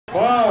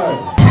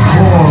5,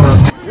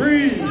 4,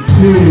 3,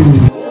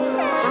 2.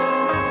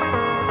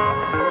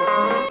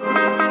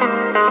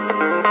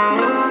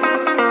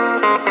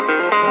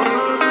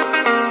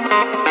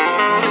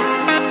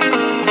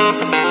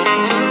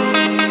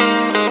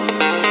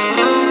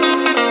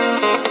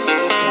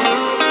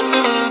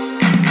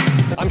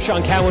 I'm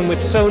Sean Cowan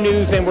with So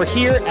News, and we're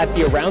here at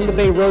the Around the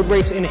Bay Road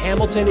Race in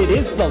Hamilton. It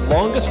is the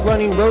longest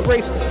running road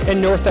race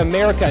in North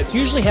America. It's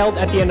usually held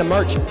at the end of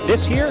March.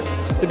 This year,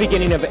 the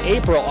beginning of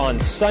April on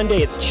Sunday.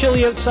 It's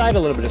chilly outside, a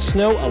little bit of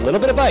snow, a little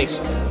bit of ice,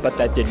 but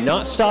that did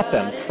not stop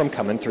them from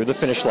coming through the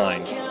finish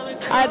line.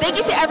 Thank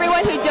you to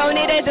everyone who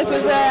donated. This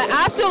was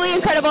absolutely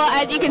incredible.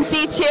 As you can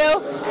see too,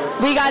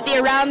 we got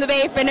the Around the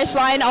Bay finish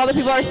line. All the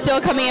people are still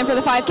coming in for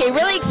the 5K.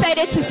 Really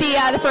excited to see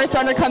the first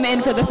runner come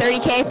in for the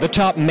 30K. The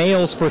top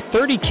males for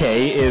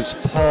 30K is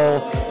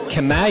Paul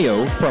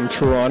Camayo from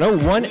Toronto,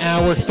 1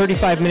 hour,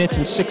 35 minutes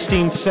and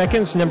 16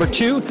 seconds. Number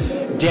 2,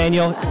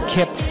 Daniel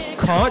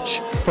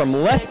Kipkoch from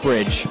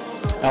Lethbridge,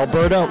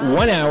 Alberta,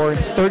 1 hour,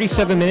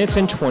 37 minutes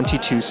and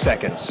 22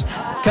 seconds.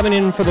 Coming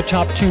in for the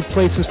top 2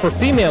 places for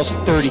females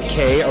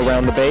 30K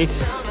around the Bay,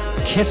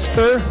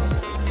 Kisper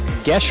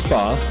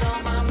Geshpa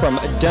from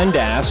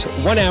Dundas,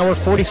 1 hour,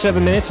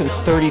 47 minutes and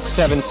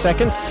 37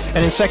 seconds.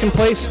 And in second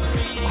place,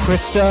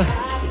 Krista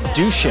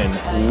Dushin,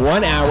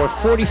 1 hour,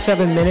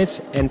 47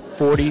 minutes and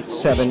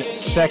 47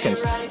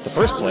 seconds. The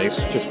first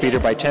place just beat her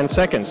by 10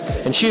 seconds,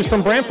 and she is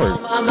from Brantford.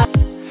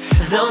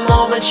 The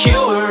moment you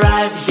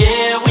arrive,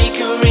 yeah.